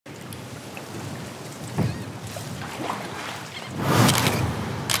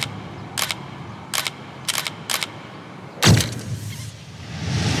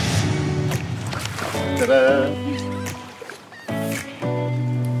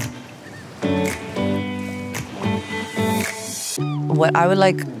What I would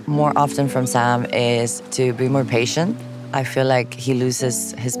like more often from Sam is to be more patient. I feel like he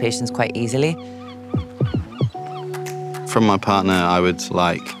loses his patience quite easily. From my partner, I would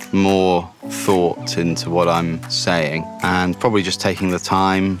like more thought into what I'm saying and probably just taking the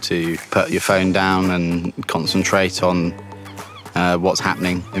time to put your phone down and concentrate on what's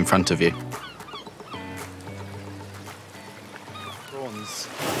happening in front of you. Prawns.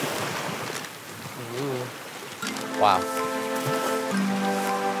 Wow.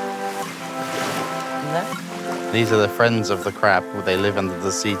 These are the friends of the crab. They live under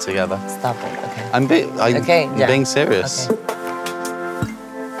the sea together. Stop it, okay. I'm being serious. Okay.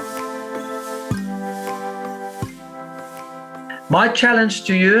 My challenge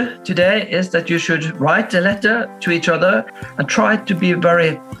to you today is that you should write a letter to each other and try to be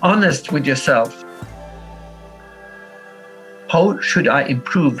very honest with yourself. How should I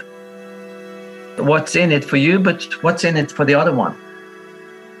improve? What's in it for you, but what's in it for the other one?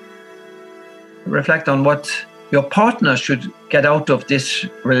 Reflect on what your partner should get out of this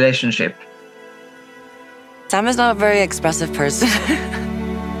relationship. Sam is not a very expressive person.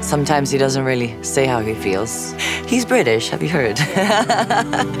 Sometimes he doesn't really say how he feels. He's British, have you heard?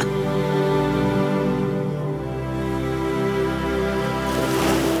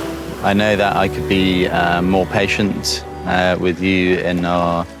 I know that I could be more patient with you in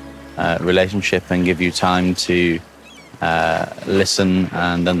our relationship and give you time to listen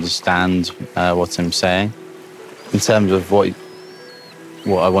and understand what I'm saying. In terms of what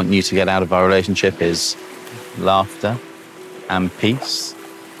I want you to get out of our relationship is laughter and peace.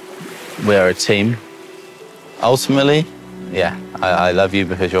 We're a team. Ultimately, yeah, I love you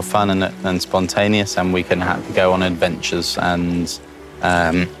because you're fun and spontaneous, and we can go on adventures, and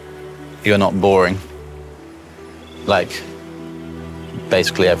you're not boring. Like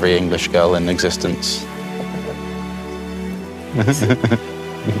basically every English girl in existence.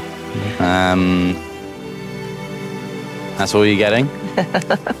 That's all you're getting?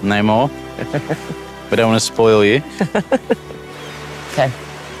 No more? We don't want to spoil you. Okay.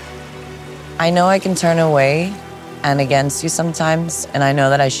 I know I can turn away and against you sometimes, and I know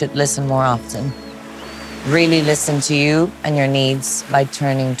that I should listen more often. Really listen to you and your needs by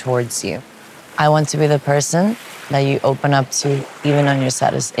turning towards you. I want to be the person that you open up to even on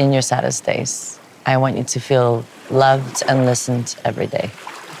in your saddest days. I want you to feel loved and listened every day.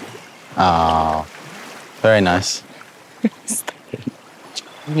 Oh, very nice.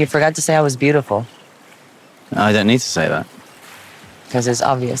 You forgot to say I was beautiful. I don't need to say that. Because it's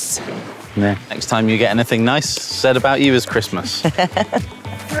obvious. Yeah. Next time you get anything nice said about you is Christmas.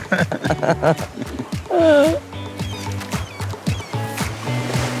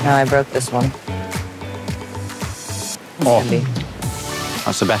 Now I broke this one. Oh,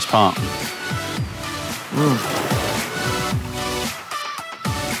 that's the best part.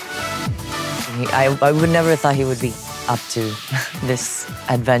 I would never have thought he would be up to this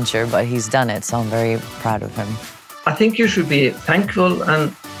adventure, but he's done it, so I'm very proud of him. I think you should be thankful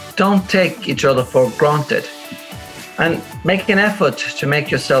and don't take each other for granted. And make an effort to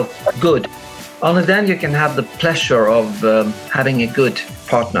make yourself good. Only then you can have the pleasure of having a good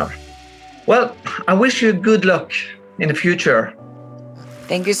partner. Well, I wish you good luck in the future.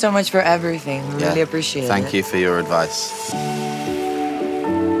 Thank you so much for everything. We really appreciate it. Thank you for your advice.